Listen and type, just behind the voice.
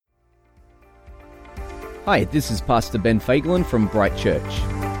Hi, this is Pastor Ben Fagelin from Bright Church.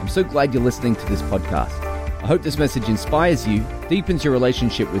 I'm so glad you're listening to this podcast. I hope this message inspires you, deepens your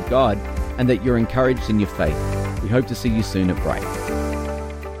relationship with God, and that you're encouraged in your faith. We hope to see you soon at Bright.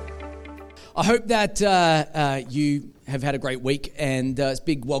 I hope that you have had a great week, and it's a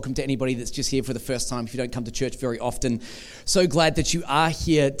big welcome to anybody that's just here for the first time. If you don't come to church very often, so glad that you are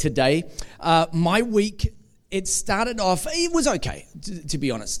here today. My week, it started off, it was okay, to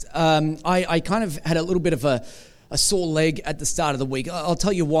be honest. I kind of had a little bit of a sore leg at the start of the week. I'll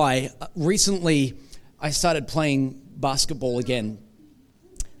tell you why. Recently, I started playing basketball again,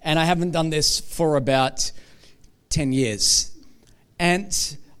 and I haven't done this for about 10 years.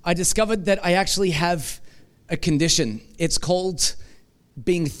 And I discovered that I actually have a condition. It's called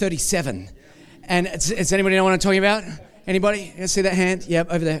being 37. And does anybody know what I'm talking about? Anybody? You see that hand? Yep,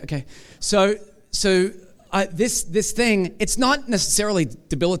 over there. Okay. So this thing, it's not necessarily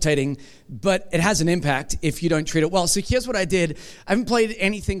debilitating, but it has an impact if you don't treat it well. So here's what I did. I haven't played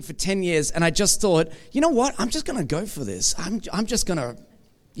anything for 10 years, and I just thought, you know what? I'm just going to go for this. I'm just going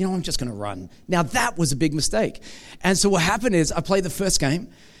to run. Now, that was a big mistake. And so what happened is I played the first game,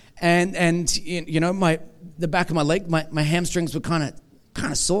 and you know, the back of my leg, my hamstrings were kind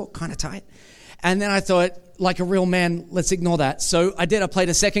of sore, kind of tight. And then I thought, like a real man, let's ignore that. So I played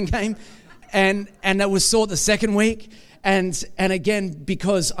a second game. And I was sore the second week, and again,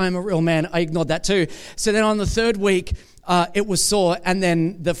 because I'm a real man, I ignored that too. So then on the third week, it was sore, and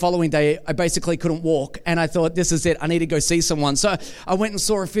then the following day, I basically couldn't walk, and I thought, this is it, I need to go see someone. So I went and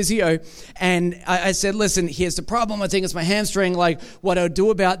saw a physio, and I said, listen, here's the problem, I think it's my hamstring, like, what do I do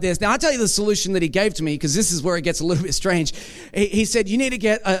about this? Now, I'll tell you the solution that he gave to me, because this is where it gets a little bit strange. He said, you need to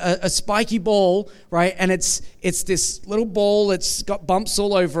get a spiky ball, right, and it's this little ball, it's got bumps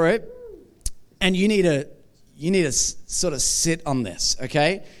all over it, and you need to sort of sit on this,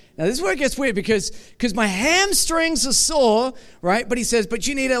 okay? Now, this is where it gets weird because my hamstrings are sore, right? But he says, but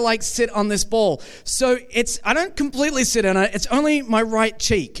you need to, like, sit on this ball. So I don't completely sit on it. It's only my right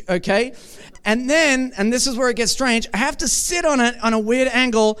cheek, okay? And this is where it gets strange, I have to sit on it on a weird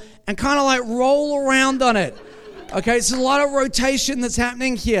angle and kind of, like, roll around on it. Okay, so a lot of rotation that's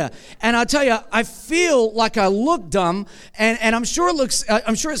happening here. And I'll tell you, I feel like I look dumb, and I'm sure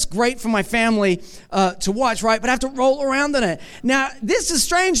it's great for my family to watch, right? But I have to roll around in it. Now, this is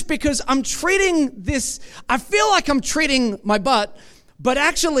strange because I feel like I'm treating my butt, but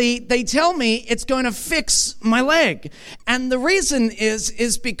actually they tell me it's going to fix my leg. And the reason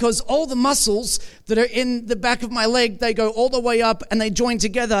is because all the muscles that are in the back of my leg, they go all the way up and they join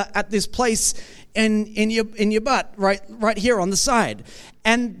together at this place in your butt, right here on the side.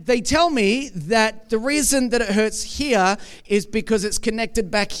 And they tell me that the reason that it hurts here is because it's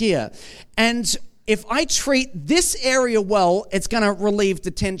connected back here. And if I treat this area well, it's going to relieve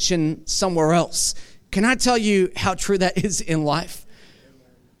the tension somewhere else. Can I tell you how true that is in life?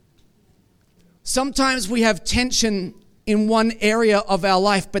 Sometimes we have tension in one area of our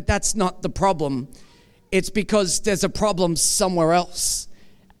life, but that's not the problem. It's because there's a problem somewhere else.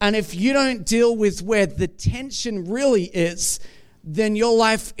 And if you don't deal with where the tension really is, then your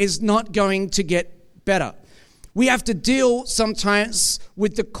life is not going to get better. We have to deal sometimes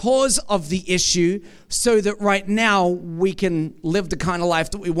with the cause of the issue so that right now we can live the kind of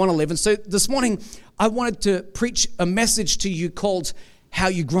life that we want to live. And so this morning, I wanted to preach a message to you called How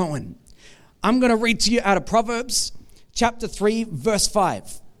You Growing. I'm going to read to you out of Proverbs chapter 3, verse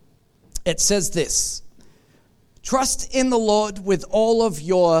 5. It says this: trust in the Lord with all of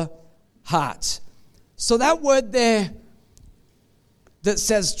your heart. So that word there that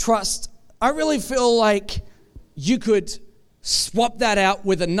says trust, I really feel like you could swap that out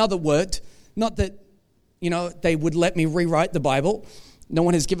with another word. Not that, they would let me rewrite the Bible. No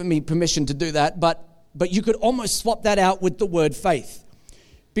one has given me permission to do that. But you could almost swap that out with the word faith.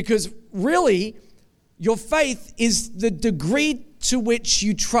 Because really, your faith is the degree to which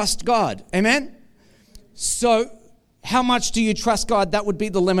you trust God. Amen? So how much do you trust God? That would be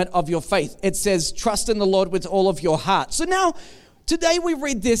the limit of your faith. It says, trust in the Lord with all of your heart. So now, today we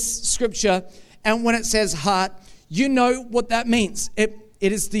read this scripture, and when it says heart, you know what that means. It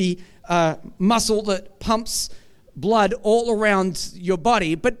is the muscle that pumps blood all around your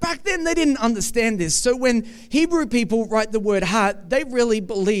body. But back then, they didn't understand this. So when Hebrew people write the word heart, they really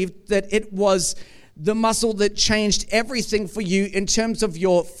believed that it was the muscle that changed everything for you in terms of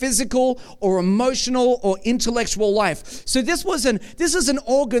your physical or emotional or intellectual life. So this is an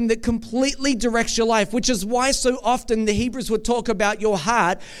organ that completely directs your life, which is why so often the Hebrews would talk about your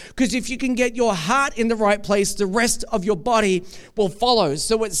heart, because if you can get your heart in the right place, the rest of your body will follow.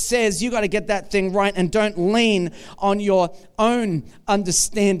 So it says you got to get that thing right and don't lean on your own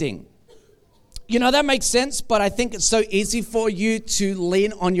understanding. You know, that makes sense, but I think it's so easy for you to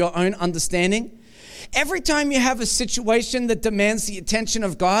lean on your own understanding. Every time you have a situation that demands the attention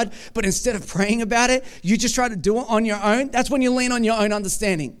of God, but instead of praying about it, you just try to do it on your own, that's when you lean on your own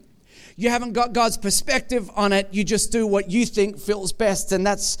understanding. You haven't got God's perspective on it. You just do what you think feels best. And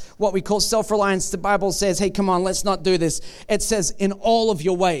that's what we call self-reliance. The Bible says, hey, come on, let's not do this. It says in all of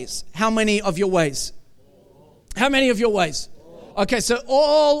your ways. How many of your ways? How many of your ways? Okay, so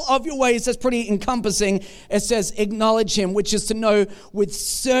all of your ways, that's pretty encompassing. It says acknowledge him, which is to know with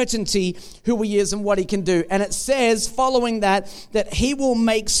certainty who he is and what he can do. And it says, following that he will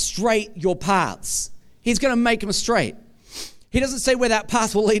make straight your paths. He's going to make them straight. He doesn't say where that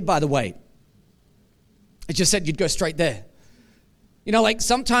path will lead, by the way. It just said you'd go straight there. You know, like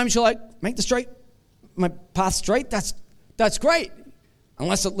sometimes you're like, make my path straight. That's great.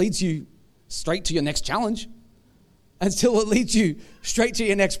 Unless it leads you straight to your next challenge. Until it leads you straight to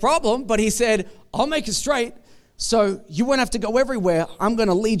your next problem. But he said, I'll make it straight. So you won't have to go everywhere. I'm going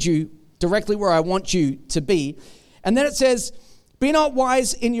to lead you directly where I want you to be. And then it says, be not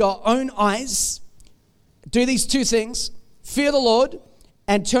wise in your own eyes. Do these two things. Fear the Lord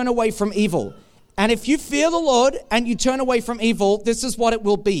and turn away from evil. And if you fear the Lord and you turn away from evil, this is what it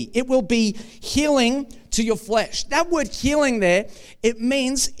will be. It will be healing to your flesh. That word healing there, it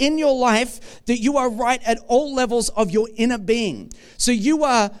means in your life that you are right at all levels of your inner being. So you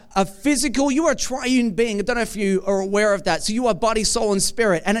are a triune being. I don't know if you are aware of that. So you are body, soul, and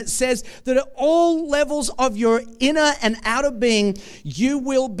spirit. And it says that at all levels of your inner and outer being, you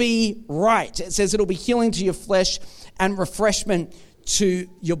will be right. It says it'll be healing to your flesh and refreshment to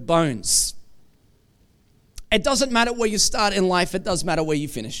your bones. It doesn't matter where you start in life, it does matter where you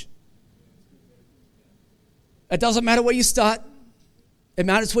finish. It doesn't matter where you start, it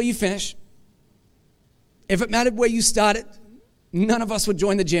matters where you finish. If it mattered where you started, none of us would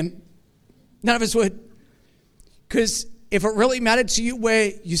join the gym. None of us would. Because if it really mattered to you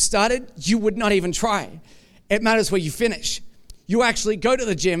where you started, you would not even try. It matters where you finish. You actually go to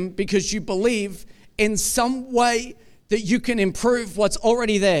the gym because you believe in some way that you can improve what's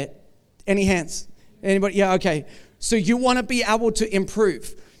already there. Any hands? Anybody? Yeah, okay. So you want to be able to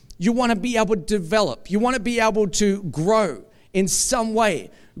improve. You want to be able to develop. You want to be able to grow in some way.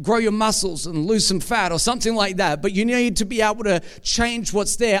 Grow your muscles and lose some fat or something like that. But you need to be able to change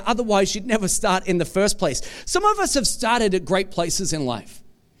what's there. Otherwise, you'd never start in the first place. Some of us have started at great places in life.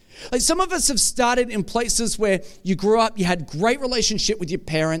 Like some of us have started in places where you grew up, you had great relationship with your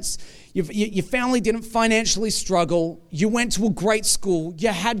parents, your family didn't financially struggle, you went to a great school, you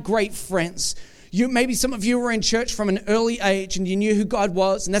had great friends. Maybe some of you were in church from an early age and you knew who God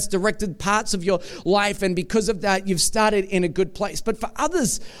was, and that's directed parts of your life, and because of that, you've started in a good place. But for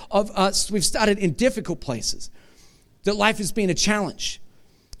others of us, we've started in difficult places. That life has been a challenge.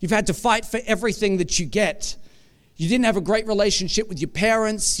 You've had to fight for everything that you get. You didn't have a great relationship with your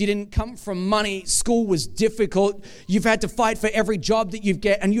parents. You didn't come from money. School was difficult. You've had to fight for every job that you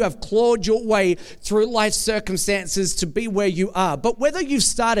get, and you have clawed your way through life circumstances to be where you are. But whether you've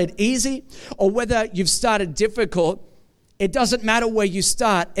started easy or whether you've started difficult, it doesn't matter where you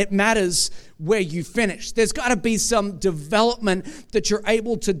start. It matters where you finish. There's got to be some development that you're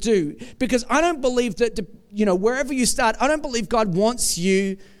able to do, because I don't believe that, wherever you start, I don't believe God wants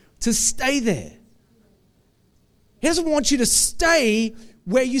you to stay there. He doesn't want you to stay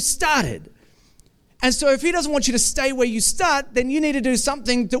where you started. And so if he doesn't want you to stay where you start, then you need to do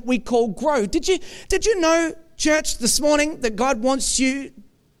something that we call grow. Did you know, church, this morning that God wants you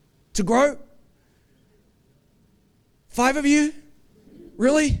to grow? 5 of you?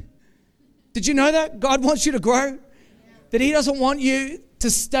 Really? Did you know that? God wants you to grow? That he doesn't want you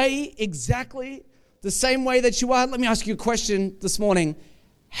to stay exactly the same way that you are? Let me ask you a question this morning.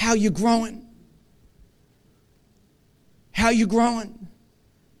 How are you growing? How are you growing?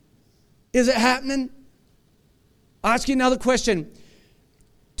 Is it happening? I'll ask you another question.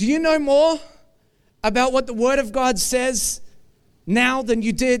 Do you know more about what the Word of God says now than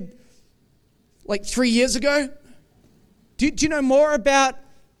you did like 3 years ago? Do you know more about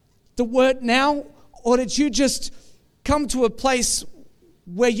the Word now? Or did you just come to a place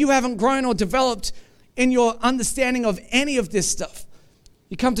where you haven't grown or developed in your understanding of any of this stuff?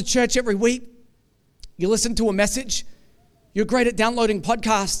 You come to church every week, you listen to a message, you're great at downloading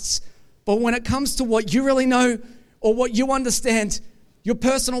podcasts, but when it comes to what you really know or what you understand, your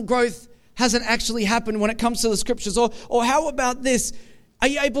personal growth hasn't actually happened when it comes to the scriptures. Or how about this? Are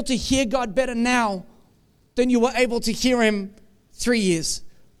you able to hear God better now than you were able to hear him 3 years,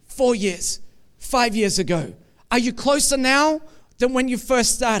 4 years, 5 years ago? Are you closer now than when you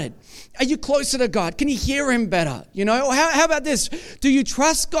first started? Are you closer to God? Can you hear him better? Or how about this? Do you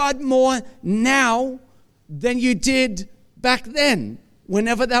trust God more now than you did back then,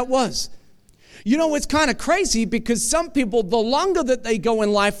 whenever that was? It's kind of crazy because some people, the longer that they go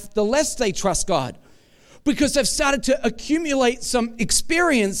in life, the less they trust God, because they've started to accumulate some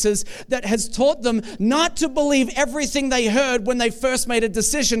experiences that has taught them not to believe everything they heard when they first made a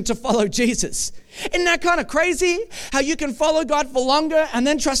decision to follow Jesus. Isn't that kind of crazy? How you can follow God for longer and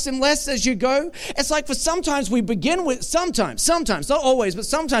then trust him less as you go? It's like sometimes we begin with, sometimes, not always, but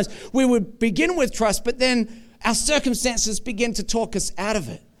sometimes we would begin with trust, but then our circumstances begin to talk us out of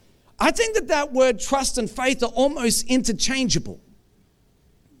it. I think that word trust and faith are almost interchangeable.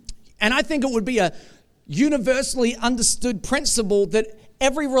 And I think it would be a universally understood principle that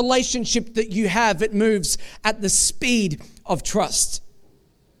every relationship that you have, it moves at the speed of trust.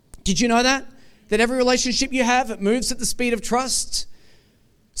 Did you know that? That every relationship you have, it moves at the speed of trust?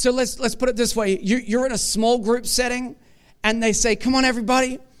 So let's put it this way. You're in a small group setting and they say, come on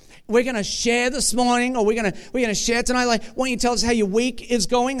everybody, we're going to share this morning, or we're going to share tonight. Like, why don't you tell us how your week is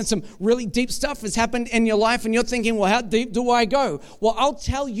going? And some really deep stuff has happened in your life, and you're thinking, well, how deep do I go? Well, I'll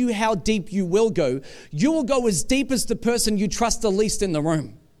tell you how deep you will go. You will go as deep as the person you trust the least in the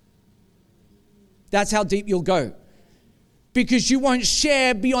room. That's how deep you'll go. Because you won't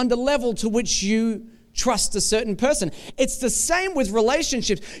share beyond the level to which you trust a certain person. It's the same with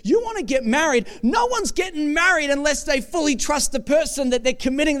relationships. You want to get married. No one's getting married unless they fully trust the person that they're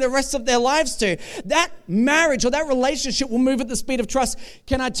committing the rest of their lives to. That marriage or that relationship will move at the speed of trust.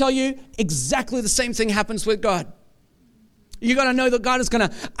 Can I tell you, exactly the same thing happens with God. You got to know that God is going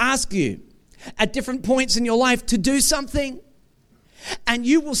to ask you at different points in your life to do something, and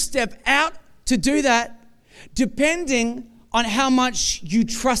you will step out to do that depending on how much you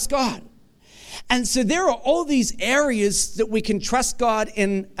trust God. And so there are all these areas that we can trust God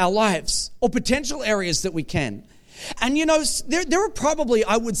in our lives, or potential areas that we can. And there are probably,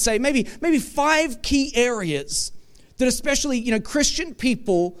 I would say, maybe 5 key areas that especially, Christian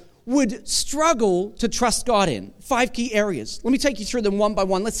people would struggle to trust God in. 5 key areas. Let me take you through them one by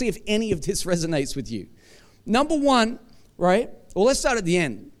one. Let's see if any of this resonates with you. Number 1, right? Well, let's start at the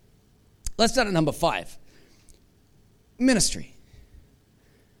end. Let's start at number 5. Ministry.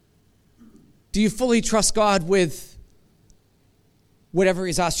 Do you fully trust God with whatever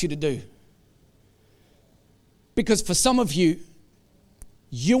he's asked you to do? Because for some of you,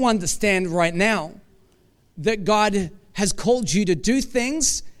 you understand right now that God has called you to do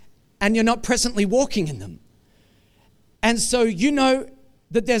things and you're not presently walking in them. And so you know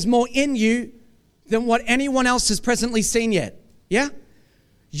that there's more in you than what anyone else has presently seen yet. Yeah?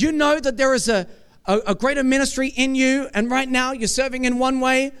 You know that there is a greater ministry in you, and right now you're serving in one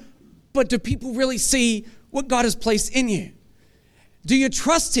way, but do people really see what God has placed in you? Do you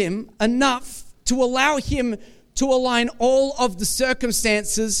trust him enough to allow him to align all of the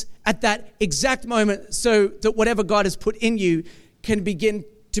circumstances at that exact moment so that whatever God has put in you can begin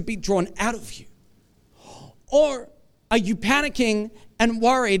to be drawn out of you? Or are you panicking and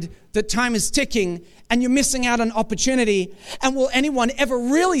worried that time is ticking and you're missing out on opportunity? And will anyone ever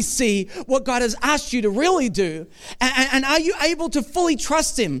really see what God has asked you to really do? And are you able to fully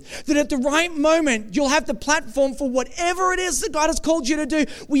trust him that at the right moment you'll have the platform for whatever it is that God has called you to do?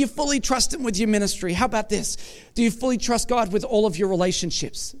 Will you fully trust him with your ministry? How about this? Do you fully trust God with all of your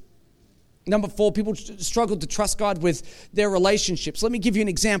relationships? Number 4, people struggle to trust God with their relationships. Let me give you an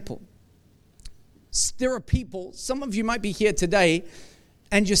example. There are people, some of you might be here today,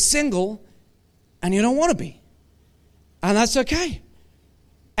 and you're single, and you don't want to be. And that's okay.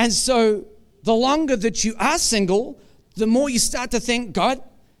 And so the longer that you are single, the more you start to think, God,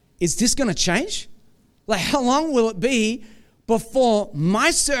 is this going to change? Like, how long will it be before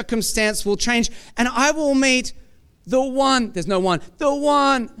my circumstance will change and I will meet the one? There's no one. The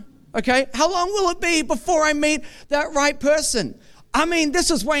one. Okay? How long will it be before I meet that right person? I mean, this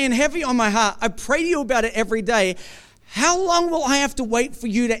is weighing heavy on my heart. I pray to you about it every day. How long will I have to wait for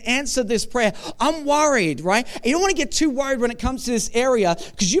you to answer this prayer? I'm worried, right? And you don't want to get too worried when it comes to this area,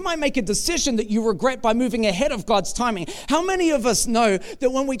 because you might make a decision that you regret by moving ahead of God's timing. How many of us know that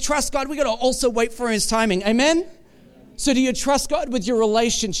when we trust God, we got to also wait for his timing? Amen? So do you trust God with your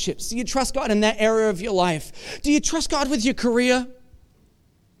relationships? Do you trust God in that area of your life? Do you trust God with your career?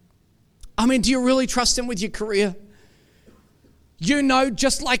 I mean, do you really trust him with your career? You know,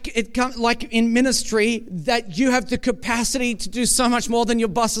 just like in ministry, that you have the capacity to do so much more than your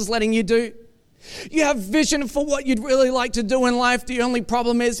boss is letting you do. You have vision for what you'd really like to do in life. The only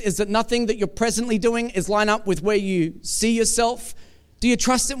problem is that nothing that you're presently doing is line up with where you see yourself. Do you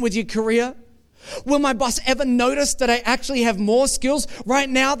trust him with your career? Will my boss ever notice that I actually have more skills? Right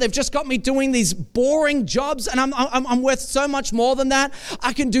now, they've just got me doing these boring jobs, and I'm worth so much more than that.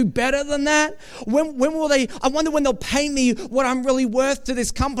 I can do better than that. When will they? I wonder when they'll pay me what I'm really worth to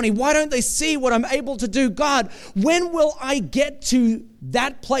this company. Why don't they see what I'm able to do? God, when will I get to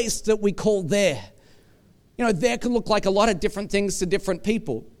that place that we call there? You know, there can look like a lot of different things to different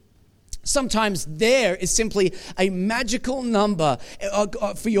people. Sometimes there is simply a magical number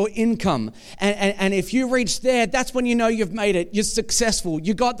for your income. And if you reach there, that's when you know you've made it. You're successful.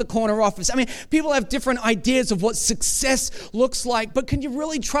 You got the corner office. I mean, people have different ideas of what success looks like. But can you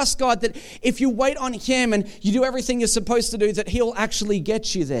really trust God that if you wait on Him and you do everything you're supposed to do, that He'll actually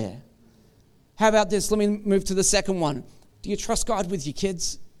get you there? How about this? Let me move to the second one. Do you trust God with your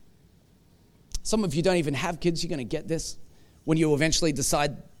kids? Some of you don't even have kids. You're going to get this when you eventually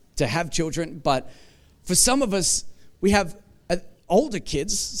decide to have children. But for some of us, we have older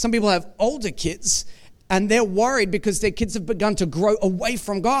kids. Some people have older kids, and they're worried because their kids have begun to grow away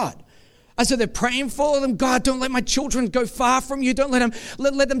from God. And so they're praying for them. God, don't let my children go far from you. Don't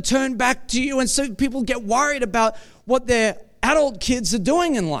let them turn back to you. And so people get worried about what their adult kids are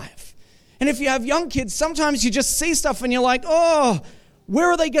doing in life. And if you have young kids, sometimes you just see stuff and you're like, oh, where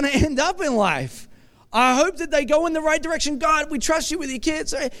are they going to end up in life? I hope that they go in the right direction. God, we trust you with your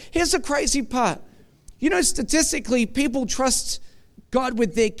kids. Here's the crazy part. You know, statistically, people trust God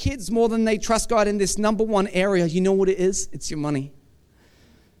with their kids more than they trust God in this number one area. You know what it is? It's your money.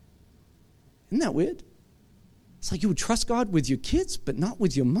 Isn't that weird? It's like you would trust God with your kids, but not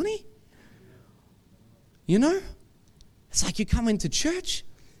with your money. You know? It's like you come into church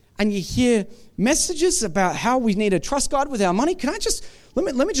and you hear messages about how we need to trust God with our money.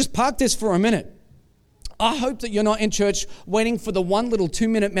 Let me just park this for a minute. I hope that you're not in church waiting for the one little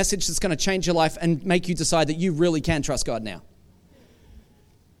 2-minute message that's going to change your life and make you decide that you really can trust God now.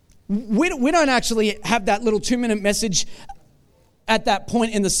 We don't actually have that little 2-minute message at that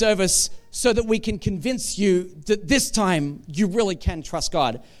point in the service so that we can convince you that this time you really can trust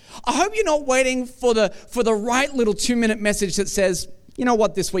God. I hope you're not waiting for the right little 2-minute message that says, you know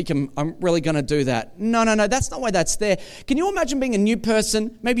what, this week I'm really going to do that. No, that's not why that's there. Can you imagine being a new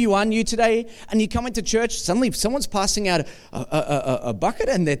person? Maybe you are new today and you come into church, suddenly someone's passing out a bucket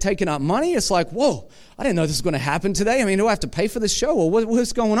and they're taking up money. It's like, whoa, I didn't know this was going to happen today. I mean, do I have to pay for this show or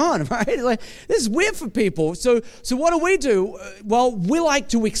what's going on, right? Like, this is weird for people. So what do? Well, we like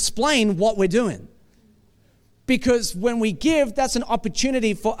to explain what we're doing. Because when we give, that's an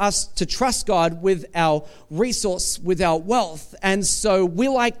opportunity for us to trust God with our resource, with our wealth. And so we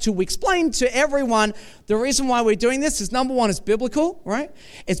like to explain to everyone the reason why we're doing this is, number one, it's biblical, right?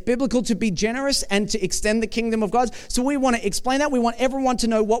 It's biblical to be generous and to extend the kingdom of God. So we want to explain that. We want everyone to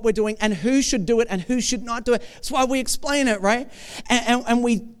know what we're doing and who should do it and who should not do it. That's why we explain it, right? And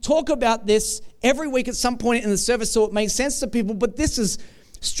we talk about this every week at some point in the service so it makes sense to people. But this is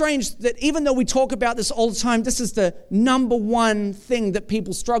strange that even though we talk about this all the time, this is the number one thing that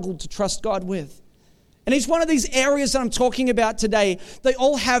people struggle to trust God with. And each one of these areas that I'm talking about today, they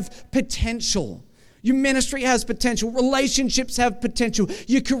all have potential. Your ministry has potential. Relationships have potential.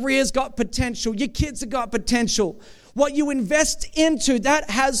 Your career's got potential. Your kids have got potential. What you invest into,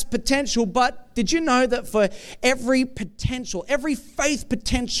 that has potential. But did you know that for every potential, every faith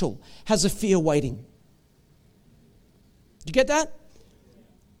potential has a fear waiting? Did you get that?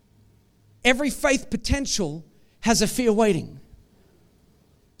 Every faith potential has a fear waiting.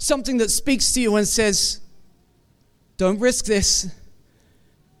 Something that speaks to you and says, don't risk this.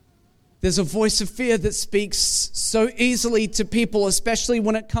 There's a voice of fear that speaks so easily to people, especially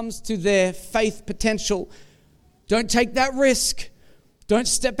when it comes to their faith potential. Don't take that risk. Don't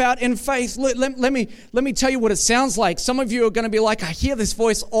step out in faith. Look, let me tell you what it sounds like. Some of you are going to be like, I hear this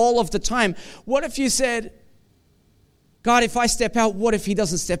voice all of the time. What if you said, God, if I step out, what if He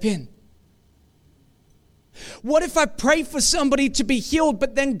doesn't step in? What if I pray for somebody to be healed,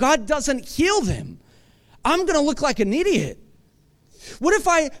 but then God doesn't heal them? I'm going to look like an idiot. What if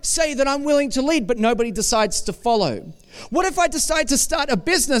I say that I'm willing to lead, but nobody decides to follow? What if I decide to start a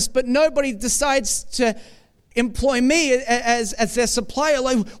business, but nobody decides to employ me as their supplier?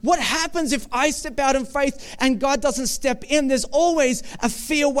 Like, what happens if I step out in faith and God doesn't step in? There's always a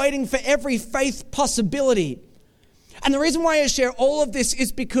fear waiting for every faith possibility. And the reason why I share all of this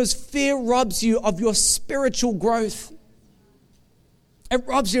is because fear robs you of your spiritual growth. It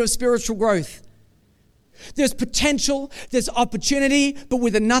robs you of spiritual growth. There's potential, there's opportunity, but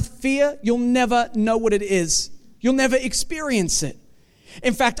with enough fear, you'll never know what it is. You'll never experience it.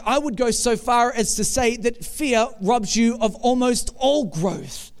 In fact, I would go so far as to say that fear robs you of almost all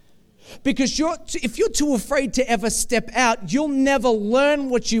growth. Because if you're too afraid to ever step out, you'll never learn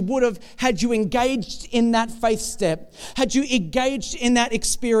what you would have had you engaged in that faith step, had you engaged in that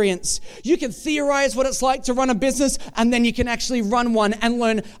experience. You can theorize what it's like to run a business, and then you can actually run one and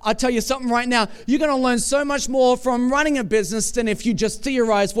learn. I'll tell you something right now. You're going to learn so much more from running a business than if you just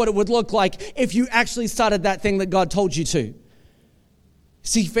theorize what it would look like if you actually started that thing that God told you to.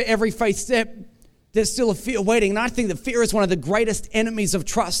 See, for every faith step, there's still a fear waiting. And I think that fear is one of the greatest enemies of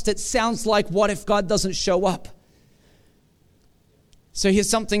trust. It sounds like, what if God doesn't show up? So here's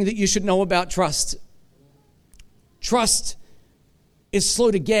something that you should know about trust. Trust is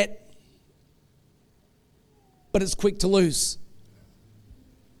slow to get, but it's quick to lose.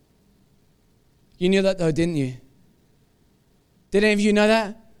 You knew that though, didn't you? Did any of you know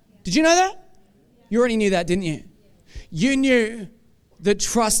that? Did you know that? You already knew that, didn't you? You knew that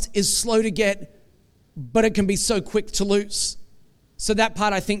trust is slow to get, but it can be so quick to lose. So that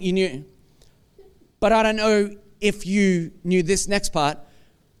part I think you knew. But I don't know if you knew this next part,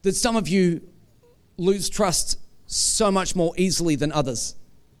 that some of you lose trust so much more easily than others.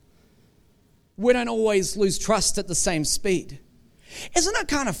 We don't always lose trust at the same speed. Isn't it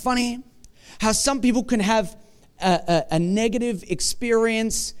kind of funny how some people can have a negative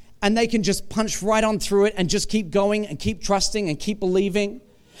experience and they can just punch right on through it and just keep going and keep trusting and keep believing?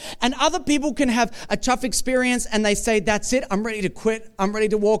 And other people can have a tough experience and they say, that's it, I'm ready to quit, I'm ready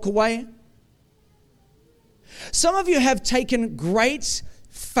to walk away. Some of you have taken great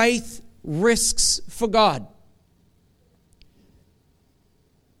faith risks for God,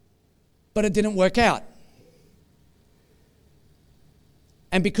 but it didn't work out.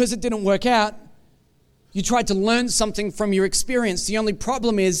 And because it didn't work out, you tried to learn something from your experience. The only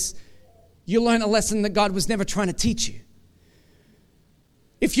problem is you learned a lesson that God was never trying to teach you.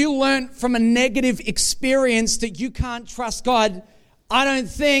 If you learn from a negative experience that you can't trust God, I don't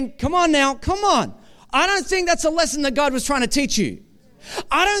think, come on. I don't think that's a lesson that God was trying to teach you.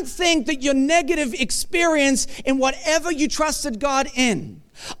 I don't think that your negative experience in whatever you trusted God in,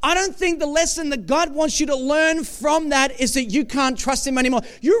 I don't think the lesson that God wants you to learn from that is that you can't trust Him anymore.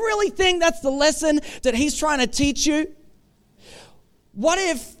 You really think that's the lesson that He's trying to teach you? What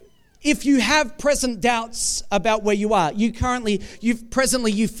if you have present doubts about where you are, you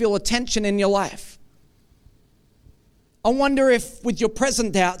feel a tension in your life? I wonder if with your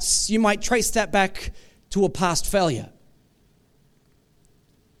present doubts, you might trace that back to a past failure.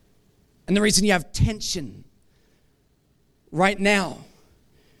 And the reason you have tension right now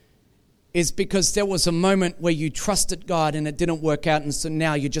is because there was a moment where you trusted God and it didn't work out, and so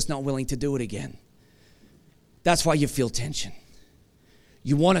now you're just not willing to do it again. That's why you feel tension.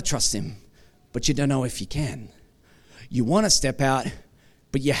 You want to trust Him, but you don't know if you can. You want to step out,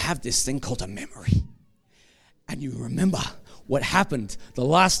 but you have this thing called a memory. And you remember what happened the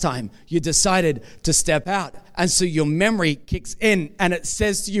last time you decided to step out. And so your memory kicks in and it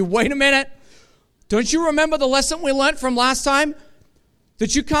says to you, wait a minute, don't you remember the lesson we learned from last time?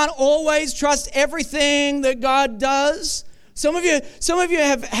 That you can't always trust everything that God does? Some of you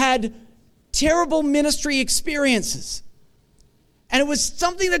have had terrible ministry experiences. And it was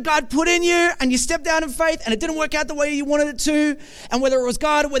something that God put in you, and you stepped out in faith, and it didn't work out the way you wanted it to. And whether it was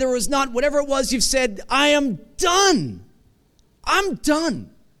God, whether it was not, whatever it was, you've said, I am done. I'm done.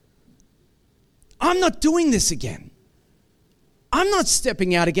 I'm not doing this again. I'm not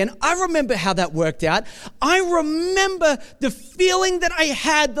stepping out again. I remember how that worked out. I remember the feeling that I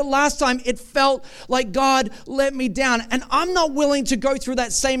had the last time. It felt like God let me down, and I'm not willing to go through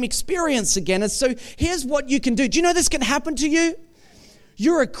that same experience again. And so here's what you can do. Do you know this can happen to you?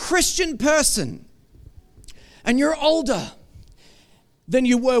 You're a Christian person, and you're older than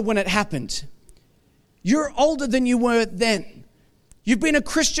you were when it happened. You're older than you were then. You've been a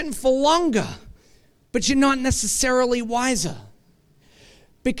Christian for longer, but you're not necessarily wiser,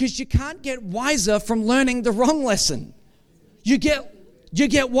 because you can't get wiser from learning the wrong lesson. You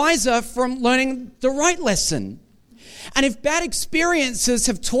get wiser from learning the right lesson. And if bad experiences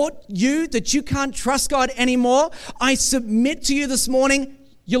have taught you that you can't trust God anymore, I submit to you this morning,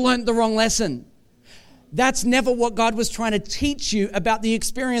 you learned the wrong lesson. That's never what God was trying to teach you about the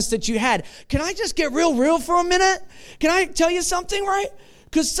experience that you had. Can I just get real for a minute? Can I tell you something, right?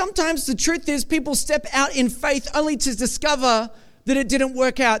 Because sometimes the truth is people step out in faith only to discover that it didn't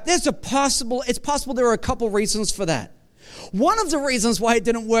work out. It's possible there are a couple reasons for that. One of the reasons why it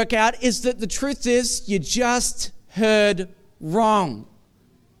didn't work out is that the truth is you just heard wrong.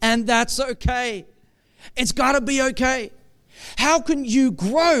 And that's okay. It's got to be okay. How can you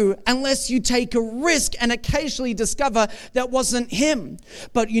grow unless you take a risk and occasionally discover that wasn't Him?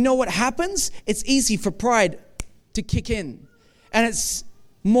 But you know what happens? It's easy for pride to kick in. And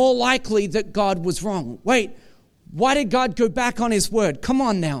more likely that God was wrong? Wait, why did God go back on his word? Come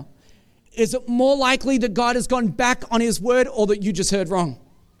on now. Is it more likely that God has gone back on his word or that you just heard wrong?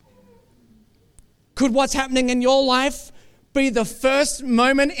 Could what's happening in your life be the first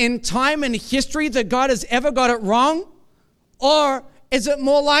moment in time and history that God has ever got it wrong? Or is it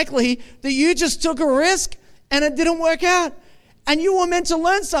more likely that you just took a risk and it didn't work out? And you were meant to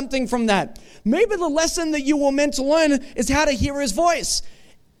learn something from that. Maybe the lesson that you were meant to learn is how to hear his voice.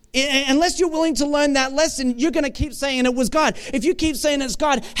 Unless you're willing to learn that lesson, you're going to keep saying it was God. If you keep saying it's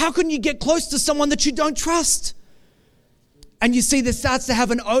God, how can you get close to someone that you don't trust? And you see, this starts to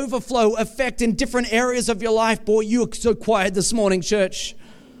have an overflow effect in different areas of your life. Boy, you are so quiet this morning, church.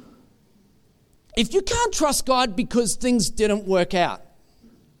 If you can't trust God because things didn't work out,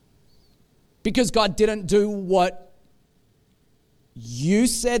 because God didn't do what you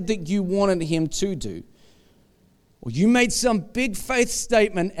said that you wanted him to do, or you made some big faith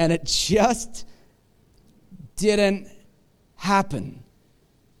statement and it just didn't happen,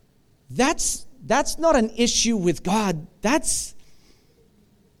 that's not an issue with God. That's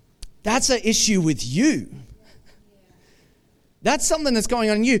an issue with you. That's something that's going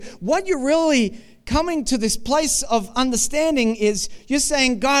on in you. What you're really coming to this place of understanding is you're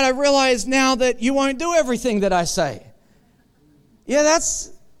saying, God, I realize now that you won't do everything that I say. Yeah,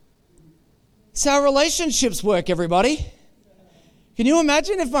 that's how relationships work, everybody. Can you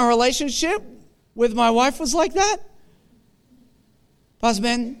imagine if my relationship with my wife was like that? Pastor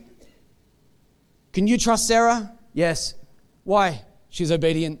Ben, can you trust Sarah? Yes. Why? She's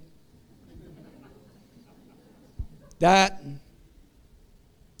obedient. That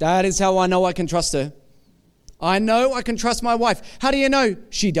is how I know I can trust her. I know I can trust my wife. How do you know?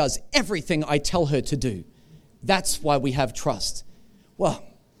 She does everything I tell her to do. That's why we have trust. Well,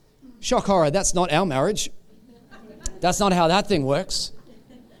 shock horror, that's not our marriage. That's not how that thing works.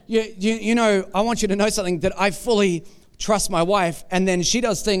 You know, I want you to know something, that I fully trust my wife, and then she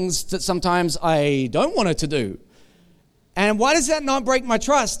does things that sometimes I don't want her to do. And why does that not break my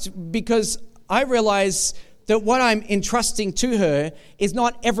trust? Because I realize that what I'm entrusting to her is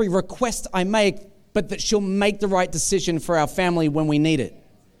not every request I make, but that she'll make the right decision for our family when we need it.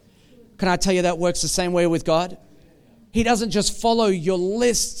 Can I tell you that works the same way with God? He doesn't just follow your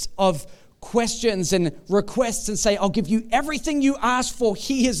lists of questions and requests and say, I'll give you everything you ask for.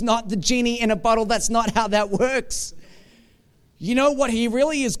 He is not the genie in a bottle. That's not how that works. You know what he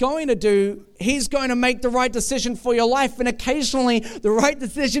really is going to do? He's going to make the right decision for your life. And occasionally, the right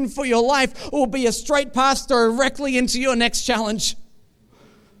decision for your life will be a straight path directly into your next challenge.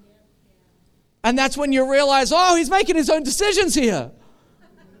 And that's when you realize, oh, he's making his own decisions here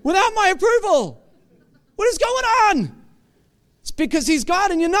without my approval. What is going on? It's because he's God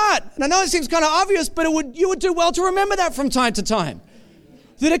and you're not. And I know it seems kind of obvious, but you would do well to remember that from time to time.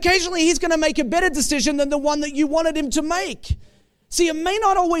 That occasionally he's going to make a better decision than the one that you wanted him to make. See, it may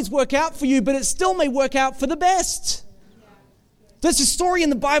not always work out for you, but it still may work out for the best. There's a story in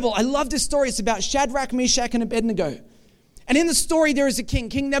the Bible. I love this story. It's about Shadrach, Meshach, and Abednego. And in the story, there is a king,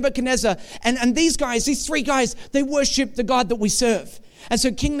 King Nebuchadnezzar. And these three guys, they worship the God that we serve. And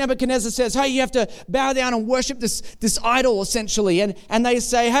so King Nebuchadnezzar says, hey, you have to bow down and worship this idol, essentially. And they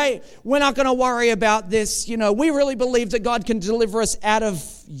say, hey, we're not going to worry about this. You know, we really believe that God can deliver us out of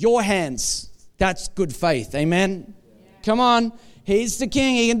your hands. That's good faith. Amen? Yeah. Come on. He's the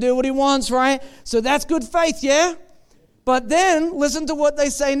king. He can do what he wants, right? So that's good faith, yeah? But then listen to what they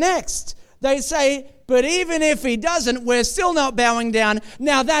say next. They say, but even if he doesn't, we're still not bowing down.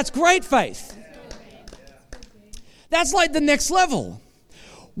 Now that's great faith. That's like the next level.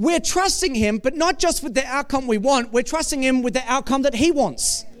 We're trusting him, but not just with the outcome we want. We're trusting him with the outcome that he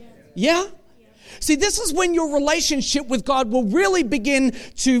wants. Yeah? See, this is when your relationship with God will really begin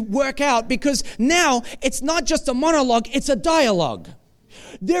to work out, because now it's not just a monologue, it's a dialogue.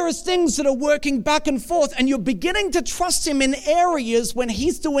 There is things that are working back and forth, and you're beginning to trust him in areas when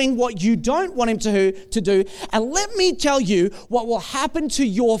he's doing what you don't want him to do. And let me tell you what will happen to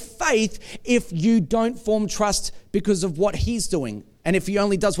your faith if you don't form trust because of what he's doing. And if he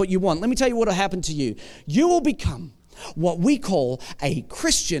only does what you want, let me tell you what will happen to you. You will become what we call a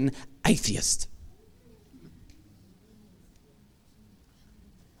Christian atheist.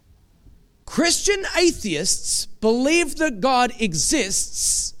 Christian atheists believe that God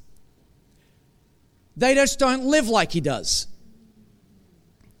exists. They just don't live like he does.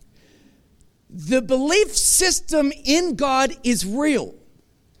 The belief system in God is real.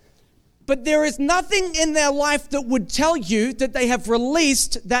 But there is nothing in their life that would tell you that they have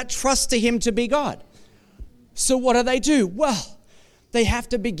released that trust to him to be God. So what do? Well, they have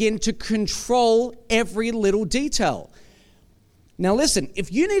to begin to control every little detail. Now listen,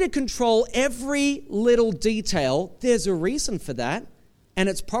 if you need to control every little detail, there's a reason for that. And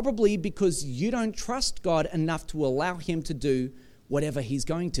it's probably because you don't trust God enough to allow him to do whatever he's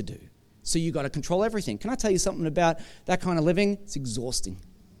going to do. So you got to control everything. Can I tell you something about that kind of living? It's exhausting.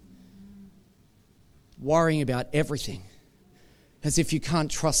 Worrying about everything as if you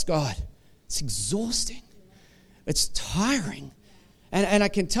can't trust God. It's exhausting. It's tiring. And I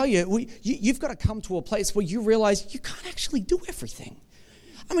can tell you, you've got to come to a place where you realize you can't actually do everything.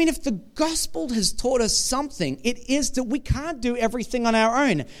 I mean, if the gospel has taught us something, it is that we can't do everything on our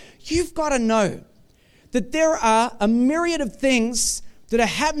own. You've got to know that there are a myriad of things that are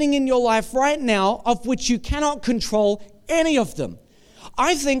happening in your life right now of which you cannot control any of them.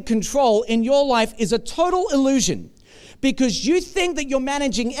 I think control in your life is a total illusion because you think that you're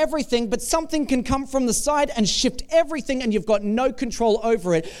managing everything, but something can come from the side and shift everything and you've got no control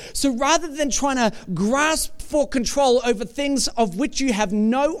over it. So rather than trying to grasp for control over things of which you have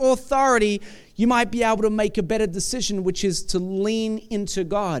no authority, you might be able to make a better decision, which is to lean into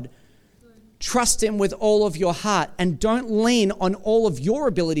God. Trust him with all of your heart and don't lean on all of your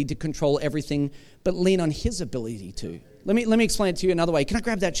ability to control everything, but lean on his ability to. Let me explain it to you another way. Can I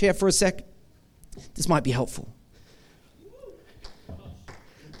grab that chair for a sec? This might be helpful.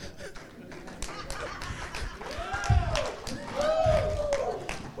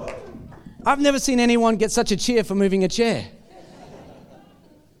 I've never seen anyone get such a cheer for moving a chair.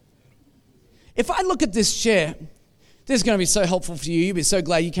 If I look at this chair, this is going to be so helpful for you. You'll be so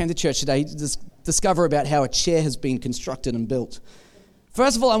glad you came to church today to discover about how a chair has been constructed and built.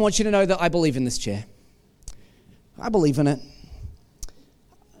 First of all, I want you to know that I believe in this chair. I believe in it.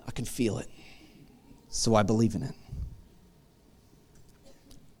 I can feel it. So I believe in it.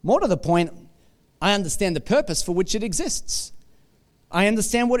 More to the point, I understand the purpose for which it exists. I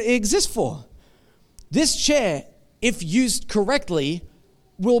understand what it exists for. This chair, if used correctly,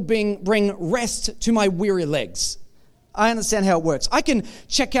 will bring rest to my weary legs. I understand how it works. I can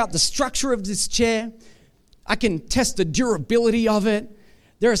check out the structure of this chair. I can test the durability of it.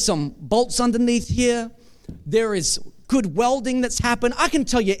 There are some bolts underneath here. There is good welding that's happened. I can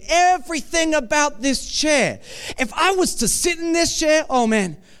tell you everything about this chair. If I was to sit in this chair, oh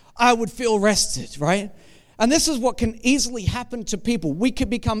man, I would feel rested, right? And this is what can easily happen to people. We can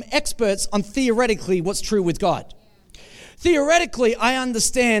become experts on theoretically what's true with God. Theoretically, I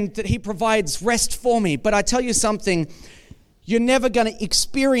understand that he provides rest for me, but I tell you something, you're never going to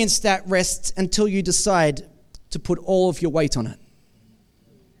experience that rest until you decide to put all of your weight on it.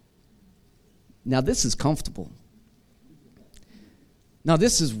 Now, this is comfortable. Now,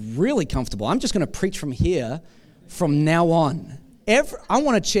 this is really comfortable. I'm just going to preach from here from now on. I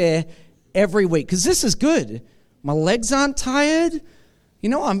want a chair every week because this is good. My legs aren't tired. You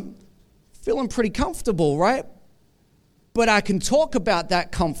know, I'm feeling pretty comfortable, right? But I can talk about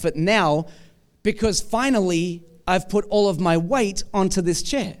that comfort now because finally I've put all of my weight onto this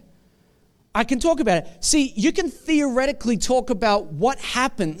chair. I can talk about it. See, you can theoretically talk about what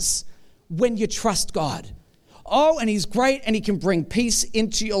happens when you trust God. Oh, and he's great and he can bring peace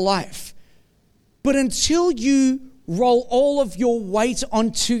into your life. But until you roll all of your weight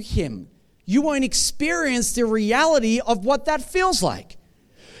onto him, you won't experience the reality of what that feels like.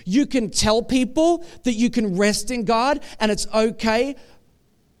 You can tell people that you can rest in God and it's okay,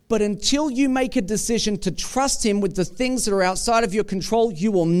 but until you make a decision to trust him with the things that are outside of your control,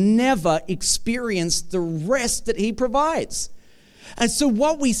 you will never experience the rest that he provides. And so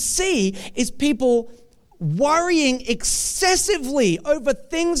what we see is people worrying excessively over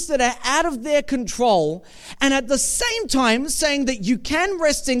things that are out of their control, and at the same time saying that you can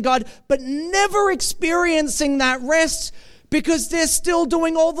rest in God, but never experiencing that rest because they're still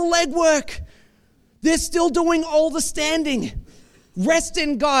doing all the legwork. They're still doing all the standing. Rest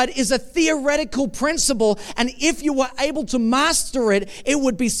in God is a theoretical principle, and if you were able to master it, it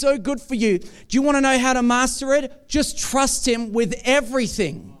would be so good for you. Do you want to know how to master it? Just trust him with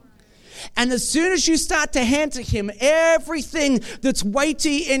everything. And as soon as you start to hand to him everything that's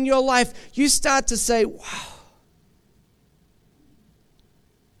weighty in your life, you start to say, wow,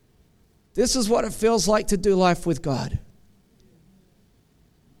 this is what it feels like to do life with God.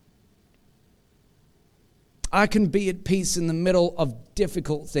 I can be at peace in the middle of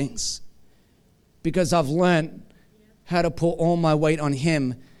difficult things because I've learned how to put all my weight on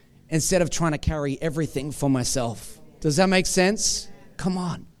him instead of trying to carry everything for myself. Does that make sense? Come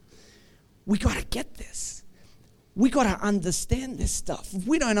on. We got to get this. We got to understand this stuff. If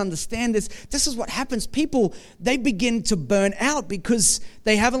we don't understand this, this is what happens. People, they begin to burn out because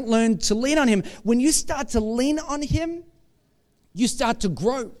they haven't learned to lean on him. When you start to lean on him, you start to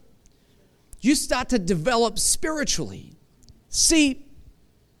grow. You start to develop spiritually. See,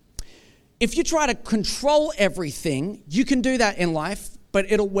 if you try to control everything, you can do that in life,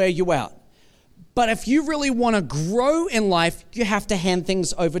 but it'll wear you out. But if you really want to grow in life, you have to hand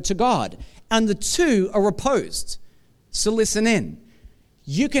things over to God. And the two are opposed. So listen in.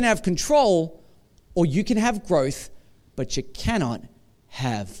 You can have control or you can have growth, but you cannot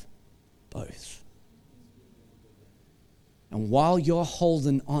have both. And while you're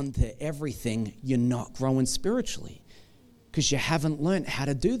holding on to everything, you're not growing spiritually because you haven't learned how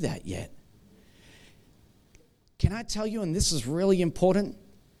to do that yet. Can I tell you, and this is really important,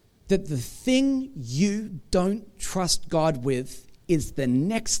 that the thing you don't trust God with is the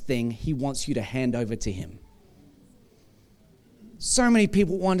next thing He wants you to hand over to Him. So many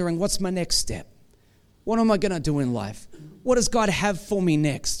people wondering, what's my next step? What am I going to do in life? What does God have for me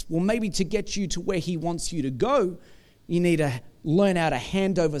next? Well, maybe to get you to where He wants you to go, you need to learn how to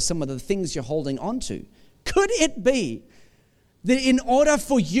hand over some of the things you're holding on to. Could it be that in order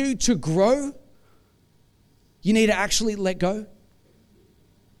for you to grow, you need to actually let go?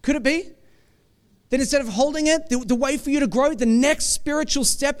 Could it be that instead of holding it, the way for you to grow, the next spiritual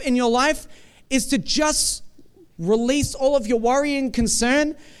step in your life is to just release all of your worry and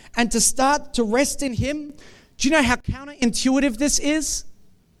concern and to start to rest in Him? Do you know how counterintuitive this is?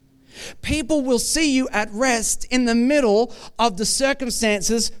 People will see you at rest in the middle of the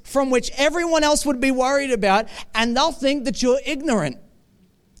circumstances from which everyone else would be worried about, and they'll think that you're ignorant.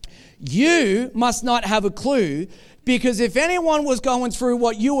 You must not have a clue, because if anyone was going through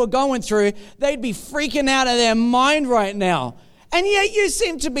what you were going through, they'd be freaking out of their mind right now. And yet you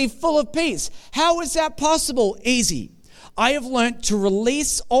seem to be full of peace. How is that possible? Easy. I have learned to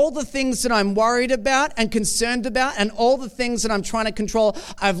release all the things that I'm worried about and concerned about, and all the things that I'm trying to control.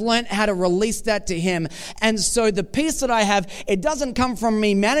 I've learned how to release that to Him. And so the peace that I have, it doesn't come from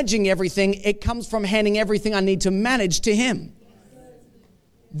me managing everything. It comes from handing everything I need to manage to Him.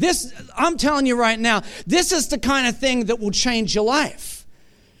 This, I'm telling you right now, this is the kind of thing that will change your life.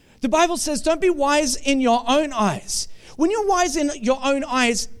 The Bible says, don't be wise in your own eyes. When you're wise in your own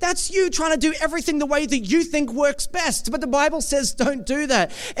eyes, that's you trying to do everything the way that you think works best. But the Bible says don't do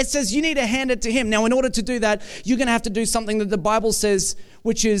that. It says you need to hand it to Him. Now, in order to do that, you're going to have to do something that the Bible says,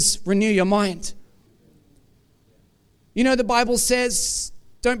 which is renew your mind. You know, the Bible says,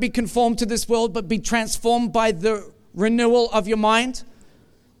 don't be conformed to this world, but be transformed by the renewal of your mind.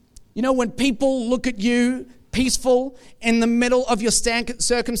 You know, when people look at you peaceful in the middle of your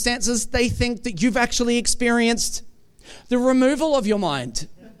circumstances, they think that you've actually experienced the removal of your mind.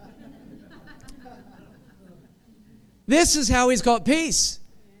 This is how he's got peace.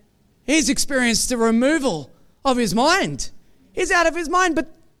 He's experienced the removal of his mind. He's out of his mind,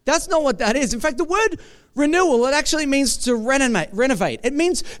 but that's not what that is. In fact, the word renewal, it actually means to renovate. It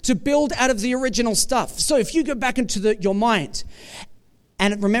means to build out of the original stuff. So if you go back into your mind,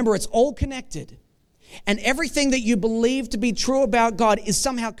 and remember, it's all connected. And everything that you believe to be true about God is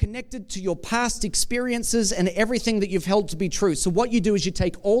somehow connected to your past experiences and everything that you've held to be true. So what you do is you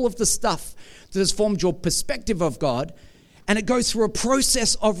take all of the stuff that has formed your perspective of God, and it goes through a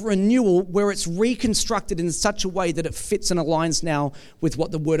process of renewal where it's reconstructed in such a way that it fits and aligns now with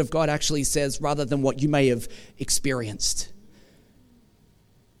what the Word of God actually says, rather than what you may have experienced.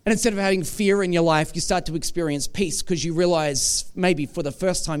 And instead of having fear in your life, you start to experience peace because you realize maybe for the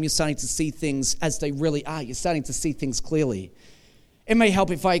first time you're starting to see things as they really are. You're starting to see things clearly. It may help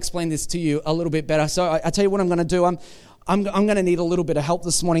if I explain this to you a little bit better. So I tell you what I'm going to do. I'm going to need a little bit of help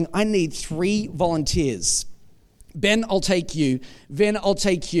this morning. I need 3 volunteers. Ben, I'll take you. Vin, I'll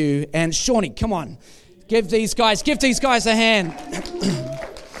take you. And Shawnee, come on. Give these guys a hand.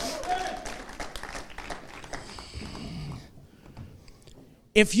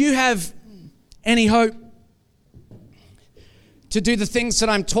 If you have any hope to do the things that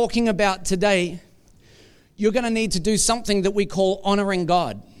I'm talking about today, you're going to need to do something that we call honoring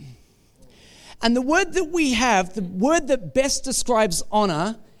God. And the word that we have, the word that best describes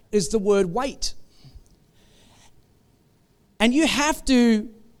honor, is the word wait. And you have to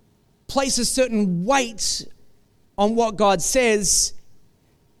place a certain weight on what God says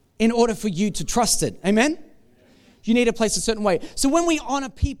in order for you to trust it. Amen? You need to place a certain weight. So when we honor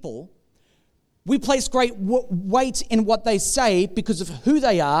people, we place great weight in what they say because of who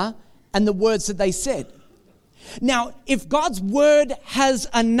they are and the words that they said. Now, if God's word has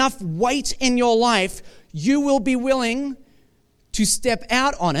enough weight in your life, you will be willing to step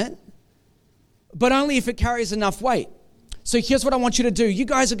out on it, but only if it carries enough weight. So here's what I want you to do. You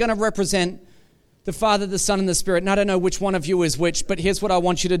guys are going to represent the Father, the Son, and the Spirit. And I don't know which one of you is which, but here's what I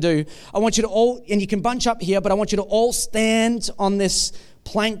want you to do. I want you to all, and you can bunch up here, but I want you to all stand on this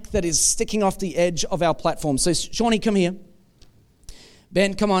plank that is sticking off the edge of our platform. So Shawnee, come here.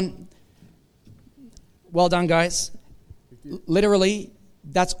 Ben, come on. Well done, guys. Literally,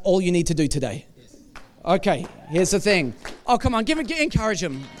 that's all you need to do today. Okay, here's the thing. Oh, come on, encourage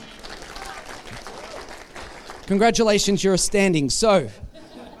him. Congratulations, you're standing. So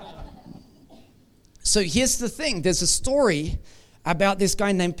here's the thing. There's a story about this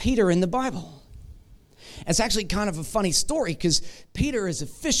guy named Peter in the Bible. It's actually kind of a funny story because Peter is a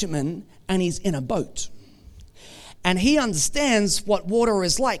fisherman and he's in a boat. And he understands what water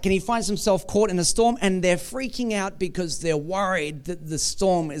is like, and he finds himself caught in a storm, and they're freaking out because they're worried that the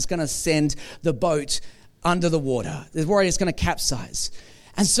storm is going to send the boat under the water. They're worried it's going to capsize.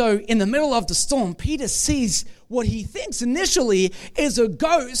 And so in the middle of the storm, Peter sees what he thinks initially is a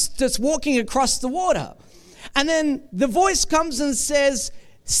ghost that's walking across the water. And then the voice comes and says,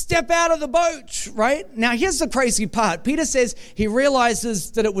 step out of the boat, right? Now, here's the crazy part. Peter says he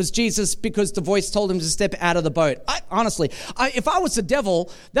realizes that it was Jesus because the voice told him to step out of the boat. Honestly, if I was the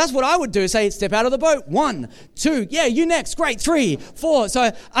devil, that's what I would do. Say, step out of the boat. 1, 2, yeah, you next. Great. 3, 4.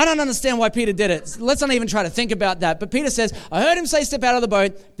 So I don't understand why Peter did it. Let's not even try to think about that. But Peter says, I heard him say step out of the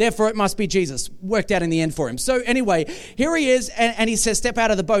boat, therefore it must be Jesus. Worked out in the end for him. So anyway, here he is, and he says step out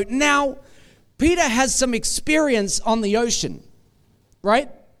of the boat. Now, Peter has some experience on the ocean.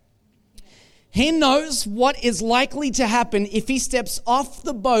 Right? He knows what is likely to happen if he steps off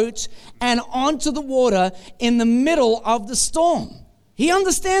the boat and onto the water in the middle of the storm. He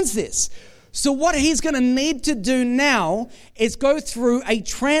understands this. So what he's going to need to do now is go through a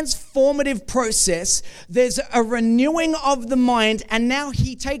transformative process. There's a renewing of the mind, and now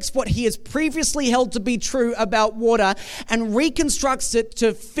he takes what he has previously held to be true about water and reconstructs it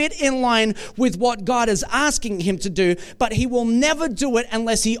to fit in line with what God is asking him to do, but he will never do it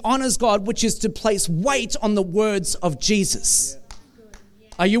unless he honors God, which is to place weight on the words of Jesus.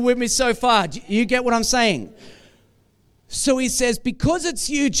 Are you with me so far? Do you get what I'm saying? So he says, because it's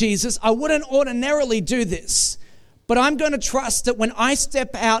you, Jesus, I wouldn't ordinarily do this, but I'm going to trust that when I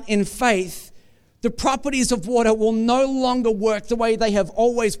step out in faith, the properties of water will no longer work the way they have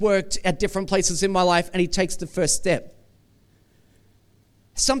always worked at different places in my life, and he takes the first step.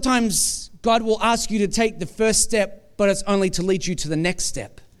 Sometimes God will ask you to take the first step, but it's only to lead you to the next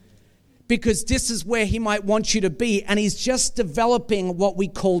step, because this is where he might want you to be, and he's just developing what we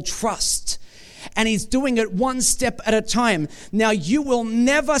call trust. And he's doing it one step at a time. Now, you will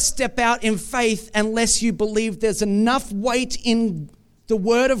never step out in faith unless you believe there's enough weight in the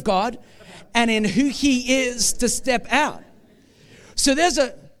Word of God and in who he is to step out. So there's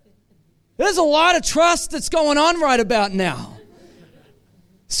a lot of trust that's going on right about now.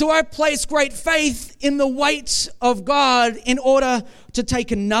 So I place great faith in the weight of God in order to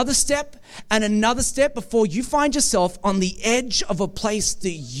take another step and another step before you find yourself on the edge of a place that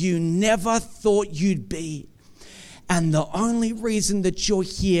you never thought you'd be. And the only reason that you're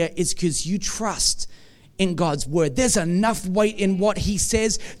here is because you trust in God's word. There's enough weight in what he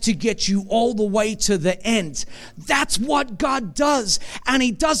says to get you all the way to the end. That's what God does. And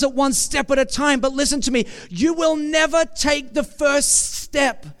he does it one step at a time. But listen to me, you will never take the first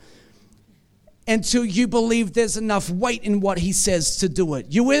step until you believe there's enough weight in what he says to do it.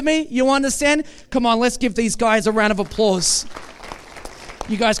 You with me? You understand? Come on, let's give these guys a round of applause.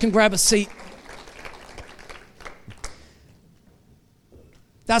 You guys can grab a seat.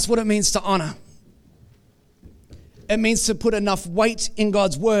 That's what it means to honor. It means to put enough weight in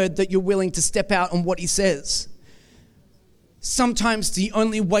God's word that you're willing to step out on what he says. Sometimes the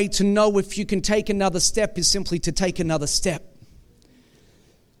only way to know if you can take another step is simply to take another step.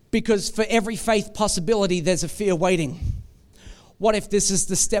 Because for every faith possibility, there's a fear waiting. What if this is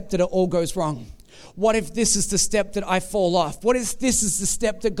the step that it all goes wrong? What if this is the step that I fall off? What if this is the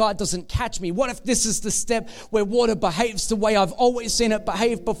step that God doesn't catch me? What if this is the step where water behaves the way I've always seen it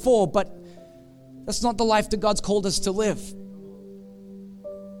behave before, but that's not the life that God's called us to live.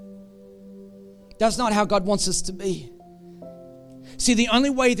 That's not how God wants us to be. See, the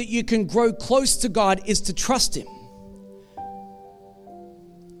only way that you can grow close to God is to trust him.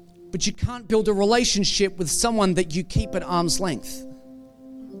 But you can't build a relationship with someone that you keep at arm's length.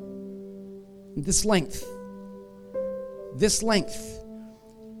 This length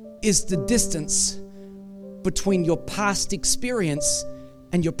is the distance between your past experience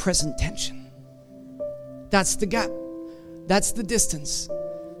and your present tension. That's the gap. That's the distance.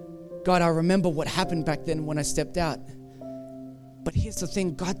 God, I remember what happened back then when I stepped out. But here's the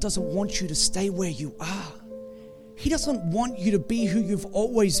thing, God doesn't want you to stay where you are. He doesn't want you to be who you've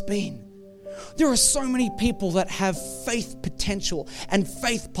always been. There are so many people that have faith potential and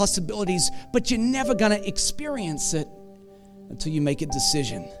faith possibilities, but you're never going to experience it until you make a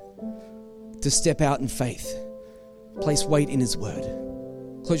decision to step out in faith, place weight in his word.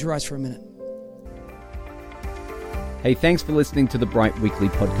 Close your eyes for a minute. Hey, thanks for listening to the Bright Weekly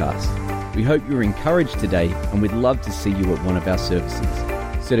podcast. We hope you're encouraged today, and we'd love to see you at one of our services.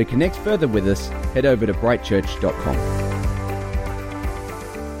 So to connect further with us, head over to brightchurch.com.